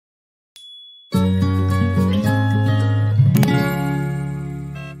The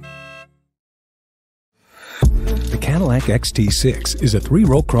Cadillac XT6 is a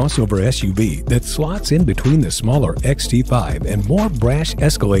 3-row crossover SUV that slots in between the smaller XT5 and more brash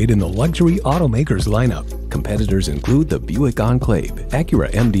Escalade in the luxury automakers lineup. Competitors include the Buick Enclave, Acura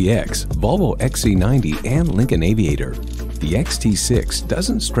MDX, Volvo XC90, and Lincoln Aviator. The XT6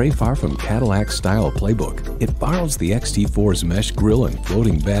 doesn't stray far from Cadillac's style playbook. It borrows the XT4's mesh grille and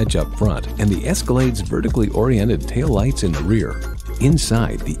floating badge up front, and the Escalade's vertically oriented taillights in the rear.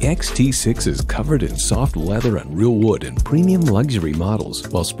 Inside, the XT6 is covered in soft leather and real wood in premium luxury models,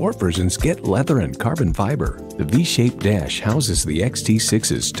 while sport versions get leather and carbon fiber. The V-shaped dash houses the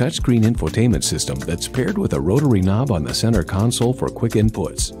XT6's touchscreen infotainment system that's paired with a rotary knob on the center console for quick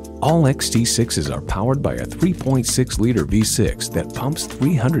inputs. All XT6s are powered by a 3.6-liter V6 that pumps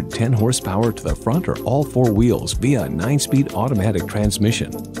 310 horsepower to the front or all 4 wheels via a 9-speed automatic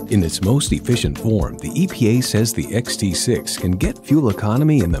transmission. In its most efficient form, the EPA says the XT6 can get fuel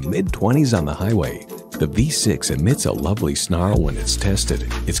economy in the mid-20s on the highway. The V6 emits a lovely snarl when it's tested.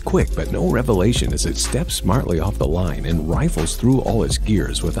 It's quick but no revelation as it steps smartly off the line and rifles through all its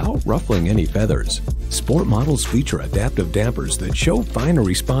gears without ruffling any feathers. Sport models feature adaptive dampers that show finer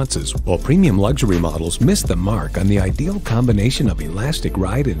responses, while premium luxury models miss the mark on the ideal combination of elastic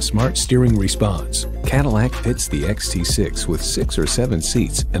ride and smart steering response. Cadillac fits the XT6 with 6 or 7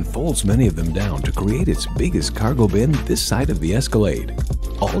 seats and folds many of them down to create its biggest cargo bin this side of the Escalade.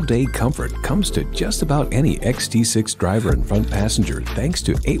 All-day comfort comes to just about any XT6 driver and front passenger thanks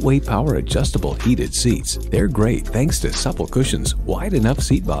to 8-way power adjustable heated seats. They're great thanks to supple cushions, wide enough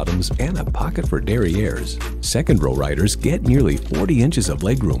seat bottoms, and a pocket for derrieres. Second-row riders get nearly 40 inches of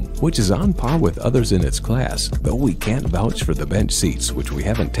legroom, which is on par with others in its class, though we can't vouch for the bench seats, which we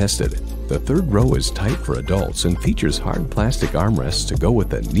haven't tested. The third row is tight for adults and features hard plastic armrests to go with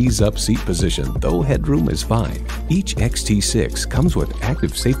the knees-up seat position, though headroom is fine. Each XT6 comes with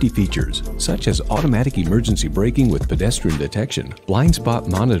active safety features, such as automatic emergency braking with pedestrian detection, blind spot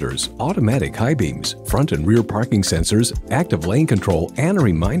monitors, automatic high beams, front and rear parking sensors, active lane control, and a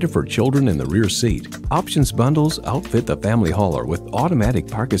reminder for children in the rear seat. Options bundles outfit the family hauler with automatic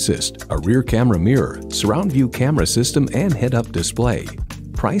park assist, a rear camera mirror, surround view camera system, and head-up display.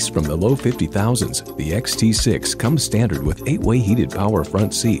 Priced from the low 50,000s, the XT6 comes standard with 8-way heated power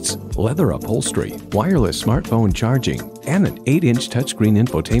front seats, leather upholstery, wireless smartphone charging, and an 8-inch touchscreen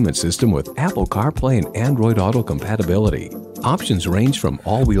infotainment system with Apple CarPlay and Android Auto compatibility. Options range from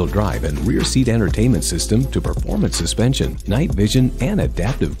all-wheel drive and rear seat entertainment system to performance suspension, night vision, and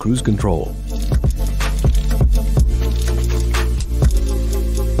adaptive cruise control.